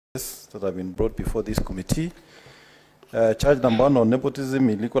that have been brought before this committee. Charge number 1 on nepotism,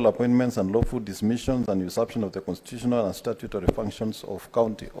 illegal appointments, and lawful dismissions and usurpation of the constitutional and statutory functions of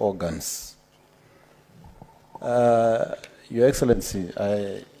county organs. Your Excellency,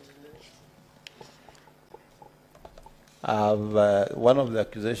 I have one of the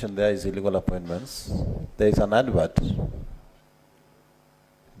accusations there is illegal appointments. There is an advert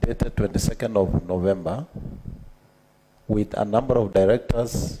dated 22nd of November with a number of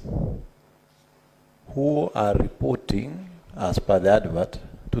directors who are reporting, as per the advert,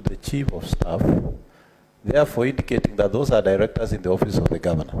 to the Chief of Staff, therefore indicating that those are directors in the office of the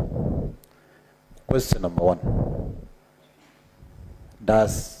governor. Question number 1.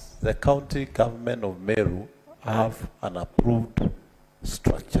 Does the county government of Meru have an approved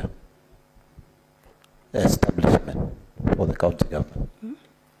structure, establishment for the county government?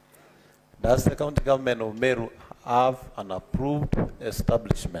 Does the county government of Meru have an approved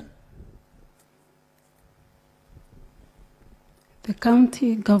establishment? The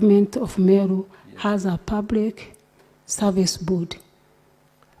county government of Meru has a public service board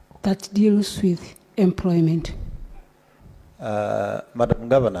that deals with employment. Madam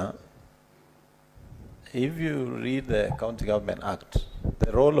Governor, if you read the County Government Act,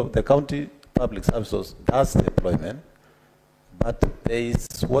 the role of the county public services does the employment, but there is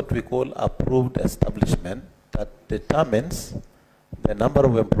what we call approved establishment that determines the number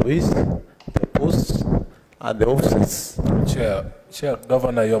of employees, the posts, and the offices. Chair,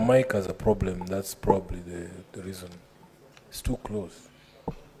 Governor, your mic has a problem. That's probably the reason. It's too close.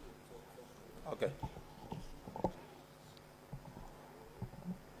 Okay.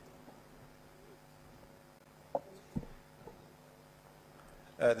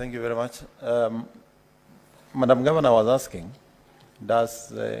 Thank you very much. Madam Governor was asking, does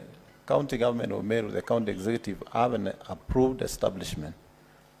the county government of Meru, the county executive, have an approved establishment?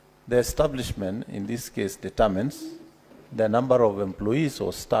 The establishment, in this case, determines the number of employees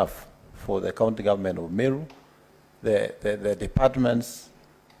or staff for the county government of Meru, the departments,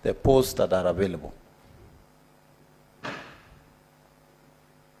 the posts that are available.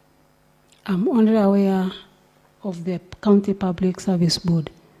 I'm only aware of the County Public Service Board.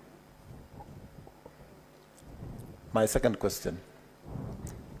 My second question.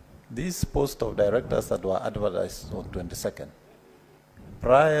 These posts of directors that were advertised on 22nd,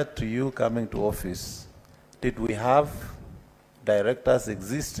 prior to you coming to office, did we have directors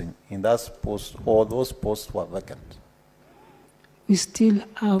existing in that post, or those posts were vacant? We still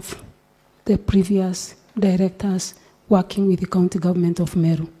have the previous directors working with the county government of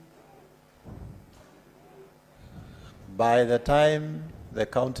Meru. By the time the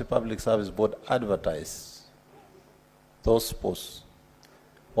County Public Service Board advertised those posts,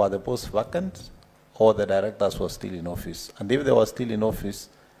 were the posts vacant or the directors were still in office? And if they were still in office,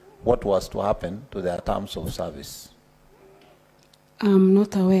 what was to happen to their terms of service? I'm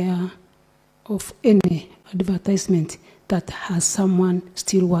not aware of any advertisement that has someone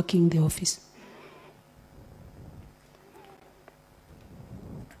still working in the office.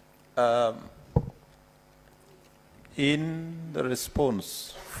 In the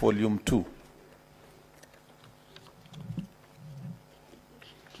response, volume 2,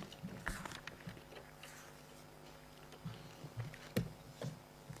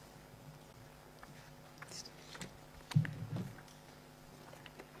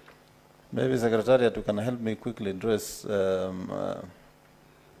 maybe Secretariat, you can help me quickly address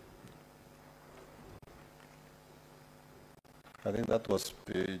I think that was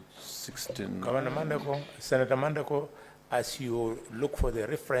page 16. Governor Mandako, Senator Mandako, as you look for the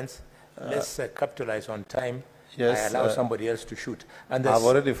reference, let's capitalize on time. Yes, I allow somebody else to shoot. And I've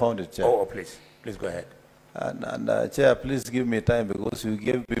already found it, Chair. Oh, please go ahead. And Chair, please give me time because you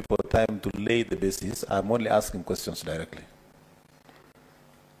gave people time to lay the basis. I'm only asking questions directly.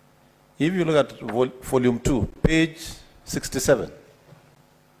 If you look at volume 2, page 67,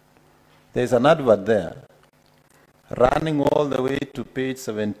 there's an advert there running all the way to page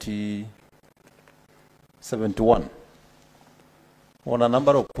 71 on a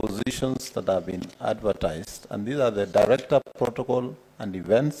number of positions that have been advertised. And these are the Director Protocol and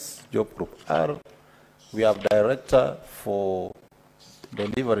Events, Job Group R. We have Director for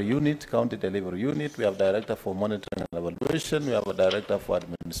Delivery Unit, County Delivery Unit. We have Director for Monitoring and Evaluation. We have a Director for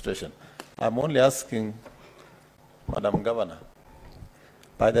Administration. I'm only asking, Madam Governor,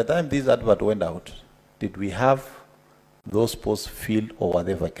 by the time this advert went out, did we have those posts filled or were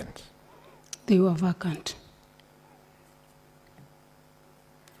they vacant? They were vacant.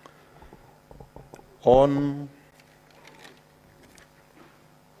 On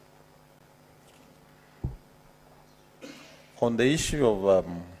the issue of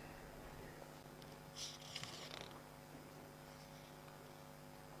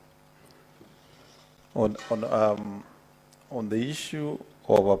On the issue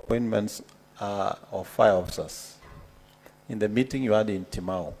of appointments of fire officers, in the meeting you had in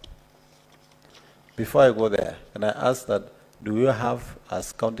Timau, before I go there, can I ask that, do you have,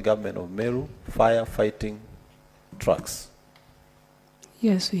 as county government of Meru, firefighting trucks?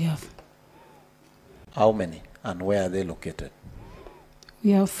 Yes, we have. How many, and where are they located?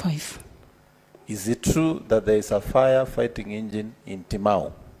 We have 5. Is it true that there is a firefighting engine in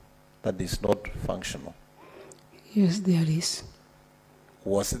Timau that is not functional? Yes, there is.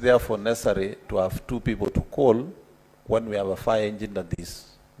 Was it therefore necessary to have 2 people to call when we have a fire engine that is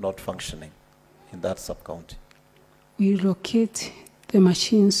not functioning in that sub-county? We locate the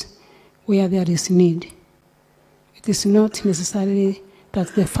machines where there is need. It is not necessarily that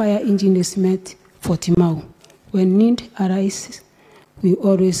the fire engine is met for Timau. When need arises, we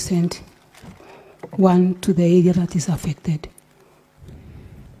always send one to the area that is affected.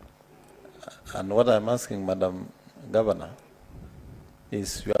 And what I'm asking, Madam Governor,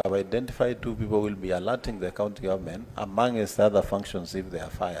 is you have identified 2 people who will be alerting the county government amongst other functions if there are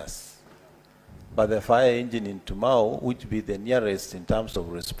fires. But the fire engine in Timau, which be the nearest in terms of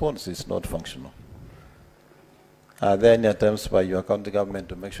response, is not functional. Are there any attempts by your county government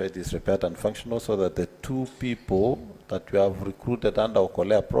to make sure it is repaired and functional so that the 2 people that you have recruited under our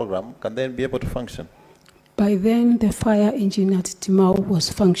Kolea program can then be able to function? By then, the fire engine at Timau was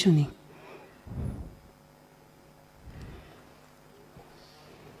functioning.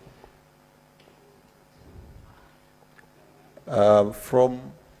 From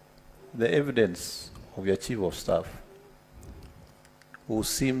the evidence of your chief of staff, who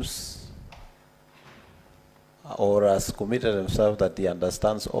seems or has committed himself that he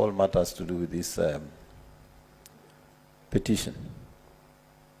understands all matters to do with this petition,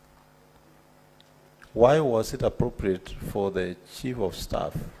 why was it appropriate for the chief of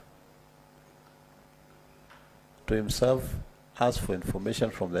staff to himself ask for information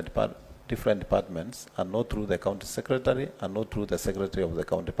from the different departments and not through the county secretary and not through the secretary of the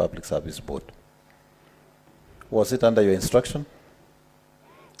county public service board? Was it under your instruction?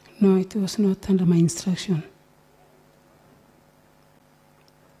 No, it was not under my instruction.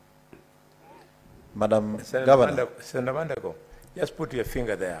 Madam Senator Governor. Senator Mandago, just put your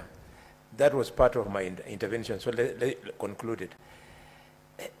finger there. That was part of my intervention, so let conclude it.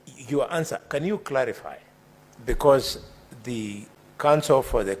 Your answer, can you clarify? Because the counsel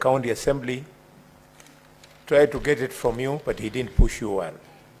for the county assembly tried to get it from you, but he didn't push you well.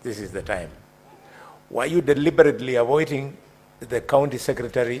 This is the time. Were you deliberately avoiding the county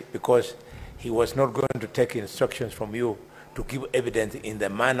secretary because he was not going to take instructions from you to give evidence in the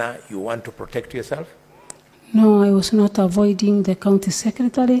manner you want to protect yourself? No, I was not avoiding the county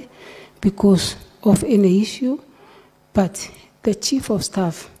secretary because of any issue, but the chief of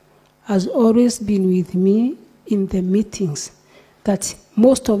staff has always been with me in the meetings that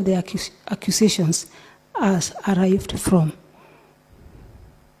most of the accusations has arrived from.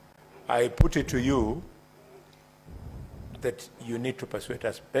 I put it to you that you need to persuade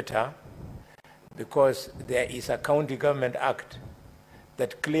us better, because there is a County Government Act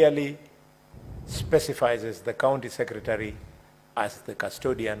that clearly specifies the county secretary as the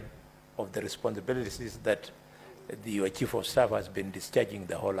custodian of the responsibilities that your chief of staff has been discharging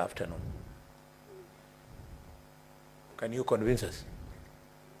the whole afternoon. Can you convince us?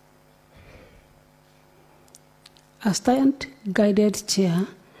 I stand guided chair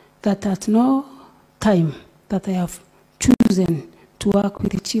that at no time that I have chosen to work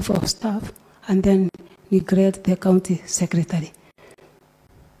with the chief of staff and then neglect the county secretary.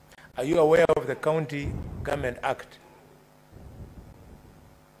 Are you aware of the County Government Act?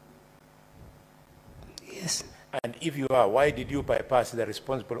 Yes. And if you are, why did you bypass the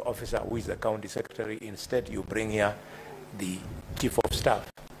responsible officer who is the county secretary? Instead, you bring here the chief of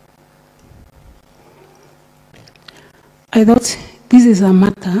staff. I thought this is a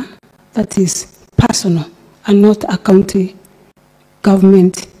matter that is personal and not a county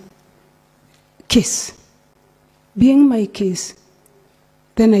government case. Being my case,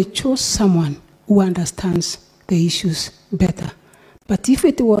 then I chose someone who understands the issues better. But if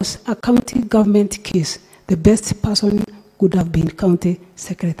it was a county government case, the best person would have been county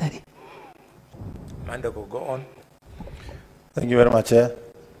secretary. Mandako, go on. Thank you very much, Chair.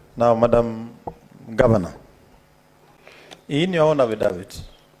 Now, Madam Governor, in your own affidavit,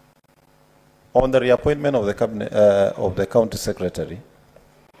 on the reappointment of the cabinet, of the county secretary,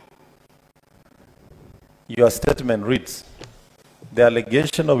 your statement reads, the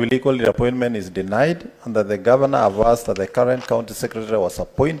allegation of illegal reappointment is denied and that the governor averts that the current county secretary was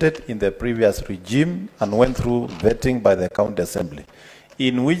appointed in the previous regime and went through vetting by the county assembly.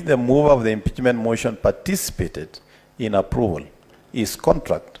 in which the mover of the impeachment motion participated in approval, his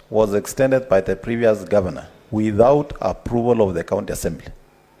contract was extended by the previous governor without approval of the county assembly.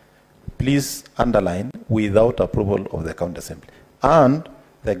 Please underline, without approval of the county assembly. And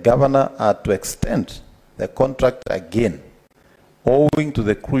the governor had to extend the contract again, owing to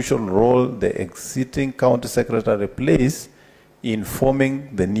the crucial role the exiting county secretary plays in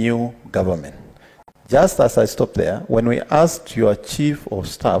forming the new government. Just as I stopped there, when we asked your chief of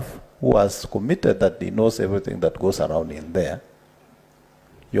staff, who has committed that he knows everything that goes around in there,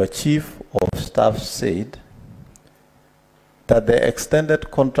 your chief of staff said that the extended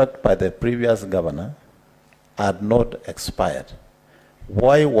contract by the previous governor had not expired.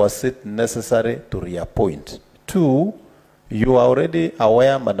 Why was it necessary to reappoint? Two, you are already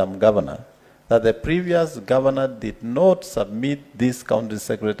aware, Madam Governor, that the previous governor did not submit this county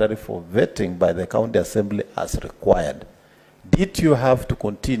secretary for vetting by the county assembly as required. Did you have to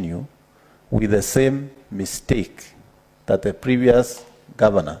continue with the same mistake that the previous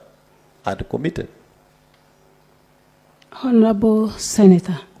governor had committed? Honorable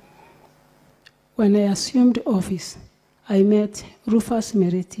Senator, when I assumed office, I met Rufus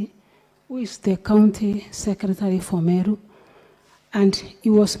Meriti, who is the county secretary for Meru, and he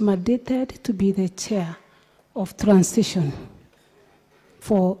was mandated to be the chair of transition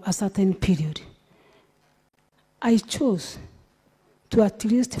for a certain period. I chose to, at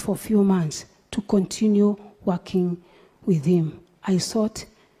least for a few months, to continue working with him. I sought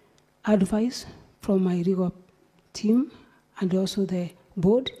advice from my legal team and also the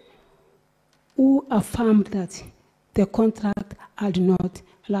board, who affirmed that the contract had not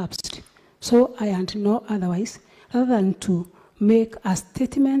lapsed. So I had no otherwise rather than to make a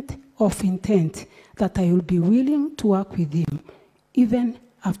statement of intent that I will be willing to work with him even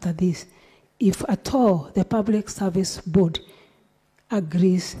after this, if at all the Public Service Board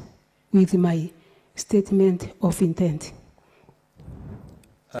agrees with my statement of intent.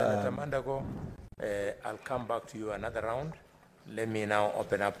 Senator Mandago, I'll come back to you another round. Let me now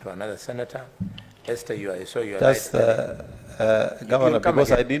open up to another senator. Esther, I saw your just, Governor,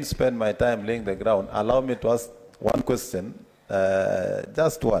 because again. I didn't spend my time laying the ground, allow me to ask one question,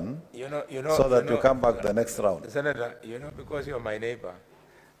 just one, so that you come back the next round. Senator, because you're my neighbor,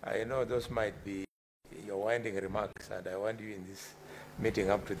 I know those might be your winding remarks, and I want you in this meeting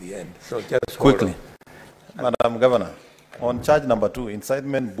up to the end. So just quickly, Madam Governor, on charge number 2,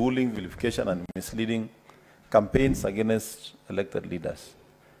 incitement, bullying, vilification, and misleading campaigns against elected leaders.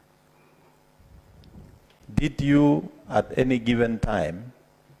 Did you, at any given time,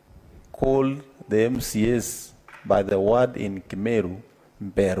 call the MCAs by the word in Kimeru,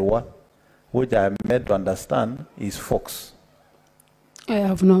 Mberwa, which I am made to understand is fox? I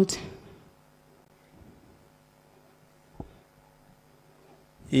have not.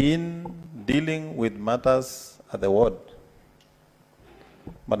 In dealing with matters at the ward,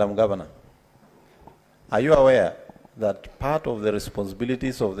 Madam Governor, are you aware that part of the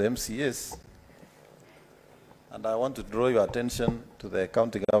responsibilities of the MCAs, and I want to draw your attention to the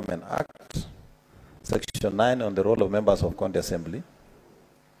County Government Act, Section 9 on the role of members of County Assembly,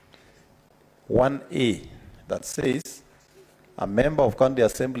 1A, that says, a member of County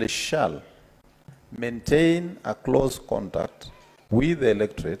Assembly shall maintain a close contact with the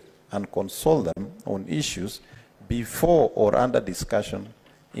electorate and consult them on issues before or under discussion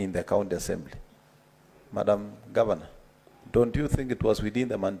in the County Assembly. Madam Governor, don't you think it was within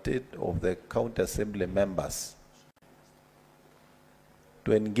the mandate of the County Assembly members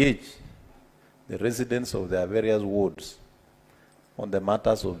to engage the residents of their various wards on the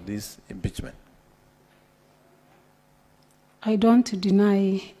matters of this impeachment? I don't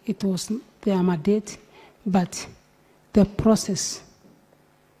deny it was their mandate, but the process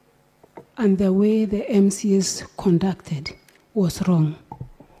and the way the MCAs conducted was wrong.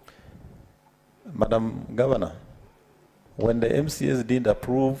 Madam Governor, when the MCAs didn't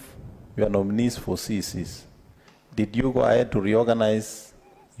approve your nominees for CCs, did you go ahead to reorganize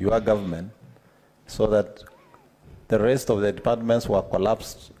your government so that the rest of the departments were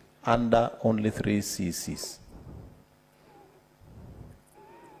collapsed under only 3 CCs?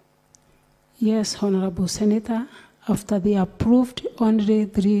 Yes, Honorable Senator, after they approved only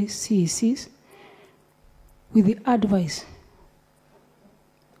 3 CCs, with the advice,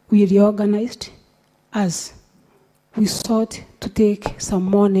 we reorganized as we sought to take some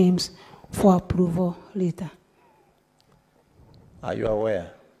more names for approval later. Are you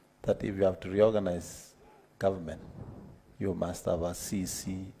aware that if you have to reorganize government, you must have a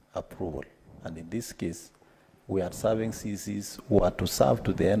CC approval? And in this case, we are serving CCs who are to serve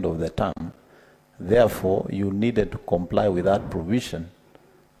to the end of the term. Therefore, you needed to comply with that provision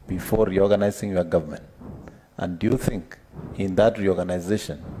before reorganizing your government? And do you think in that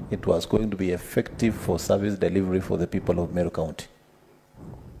reorganization it was going to be effective for service delivery for the people of Meru County?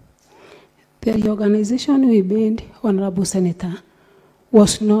 The reorganization we made, Honorable Senator,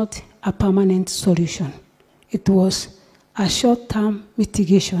 was not a permanent solution. It was a short-term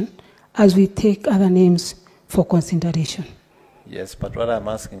mitigation as we take other names for consideration. Yes, but what I'm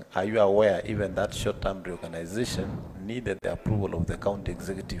asking, are you aware even that short-term reorganization needed the approval of the County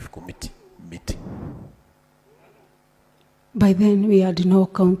Executive Committee meeting? By then, we had no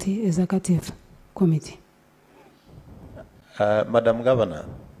County Executive Committee. Madam Governor,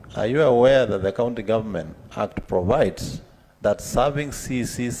 are you aware that the County Government Act provides that serving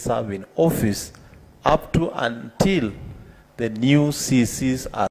CCs serve in office up to until the new CCs are